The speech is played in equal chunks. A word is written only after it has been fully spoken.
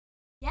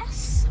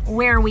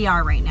where we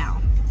are right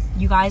now.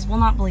 You guys will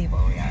not believe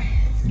where we are.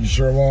 You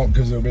sure won't,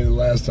 because it'll be the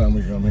last time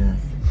we come here.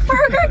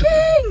 Burger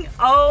King!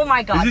 Oh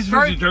my God. Is this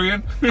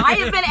vegetarian? I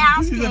have been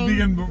asking. This is a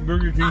vegan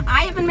Burger King.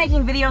 I have been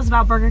making videos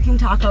about Burger King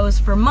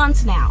tacos for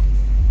months now.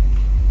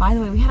 By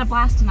the way, we had a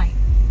blast tonight.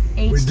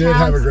 We did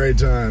have a great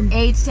time.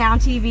 H-Town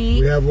TV.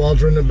 We have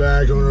Walter in the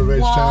back, owner of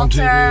H-Town TV.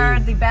 Walter,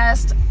 the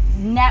best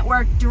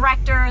network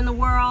director in the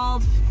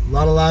world. A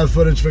lot of live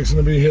footage fixing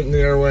to be hitting the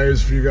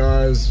airwaves for you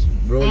guys.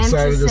 Real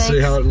excited to see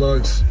how it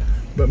looks.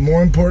 But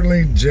more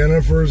importantly,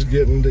 Jennifer's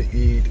getting to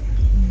eat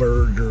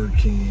Burger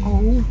King.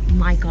 Oh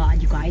my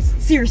God, you guys.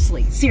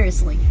 Seriously,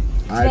 seriously.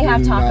 Do they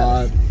have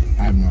tacos?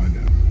 I have no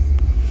idea.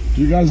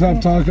 Do you guys have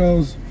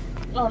tacos?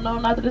 Oh, no,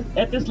 not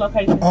at this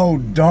location. Oh,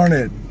 darn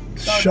it.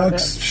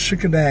 Shucks,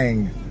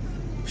 shickadang.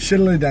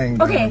 Shiddly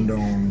dang. Okay,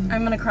 dong.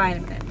 I'm gonna cry in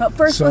a minute. But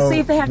first, let's see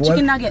if they have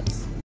chicken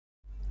nuggets.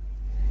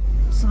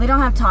 So they don't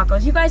have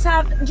tacos. You guys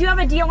have, do you have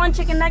a deal on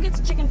chicken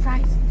nuggets? Chicken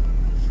fries?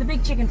 The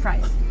big chicken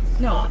fries.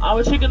 No.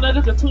 Our chicken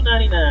nuggets are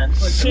 $2.99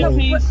 for 10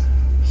 piece.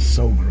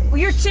 So gross. Well,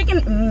 your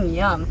chicken,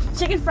 yum.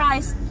 Chicken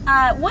fries.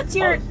 What's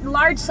your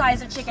large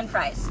size of chicken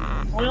fries?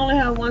 We only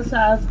have one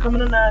size.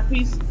 Coming in a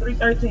 9-piece,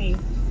 $3.13.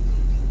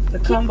 The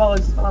combo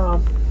is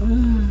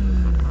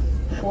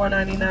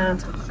 $4.99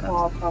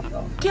 small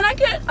combo. Can I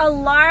get a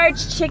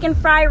large chicken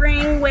fry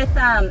ring with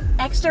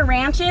extra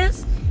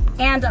ranches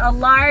and a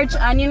large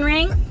onion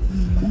ring?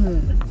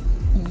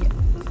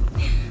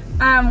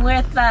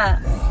 With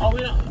oh,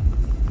 we don't.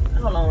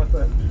 Hold on real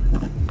quick.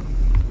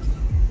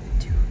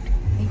 Dude,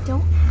 they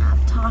don't have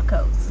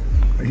tacos.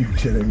 Are you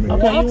kidding me?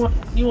 Okay,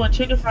 you want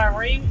chicken fry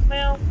rings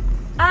now?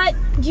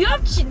 Do you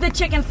have the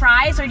chicken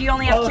fries, or do you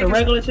only have the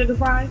regular chicken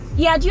fries?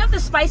 Yeah, do you have the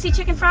spicy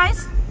chicken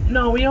fries?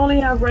 No, we only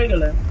have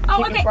regular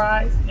chicken okay.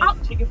 fries.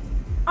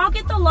 I'll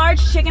get the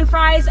large chicken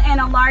fries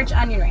and a large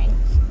onion ring.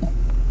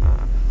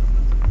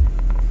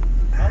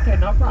 Okay,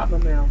 no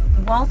problem, ma'am.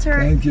 Walter,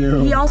 thank you.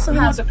 He also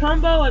has the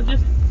combo or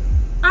just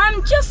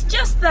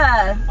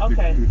the.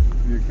 Okay.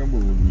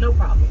 No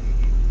problem.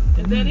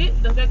 Is that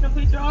it? Does that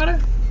complete your order?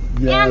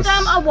 Yes.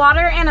 And a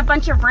water and a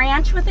bunch of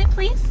ranch with it,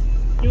 please.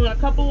 You want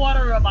a cup of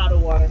water or a bottle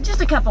of water?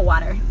 Just a cup of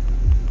water.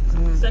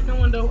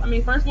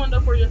 First window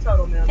for your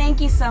total, ma'am. Thank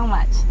you so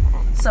much.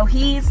 So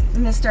he's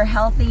Mr.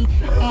 Healthy,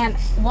 and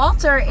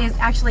Walter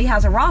actually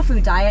has a raw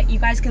food diet. You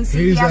guys can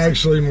see he's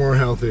actually more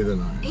healthy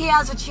than I am. He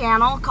has a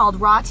channel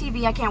called Raw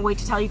TV. I can't wait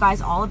to tell you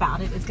guys all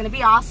about it. It's going to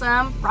be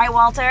awesome, right,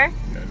 Walter?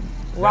 Yeah.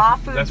 Raw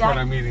food diet. That's what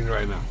I'm eating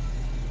right now.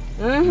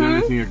 Mm-hmm.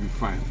 Everything I can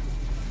find.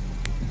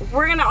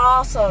 We're going to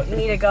also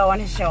need to go on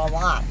his show a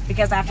lot,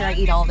 because after I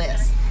eat all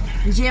this.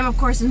 Jim, of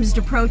course, is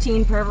Mr.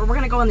 Protein Pervert. We're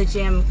going to go in the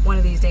gym one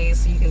of these days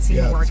so you can see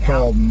him work out. It's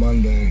called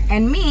Monday.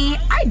 And me,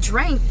 I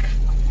drank a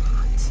lot.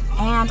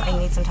 And I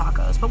need some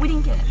tacos. But we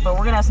didn't get it. But we're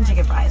going to have some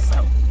chicken fries,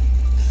 so.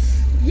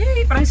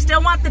 Yay! But I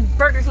still want the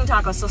Burger King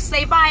tacos. So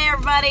say bye,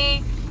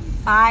 everybody.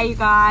 Bye, you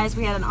guys.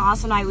 We had an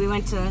awesome night. We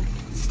went to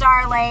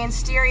Star Lane,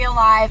 Stereo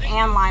Live,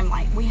 and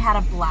Limelight. We had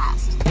a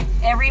blast.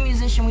 Every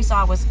musician we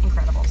saw was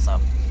incredible, so.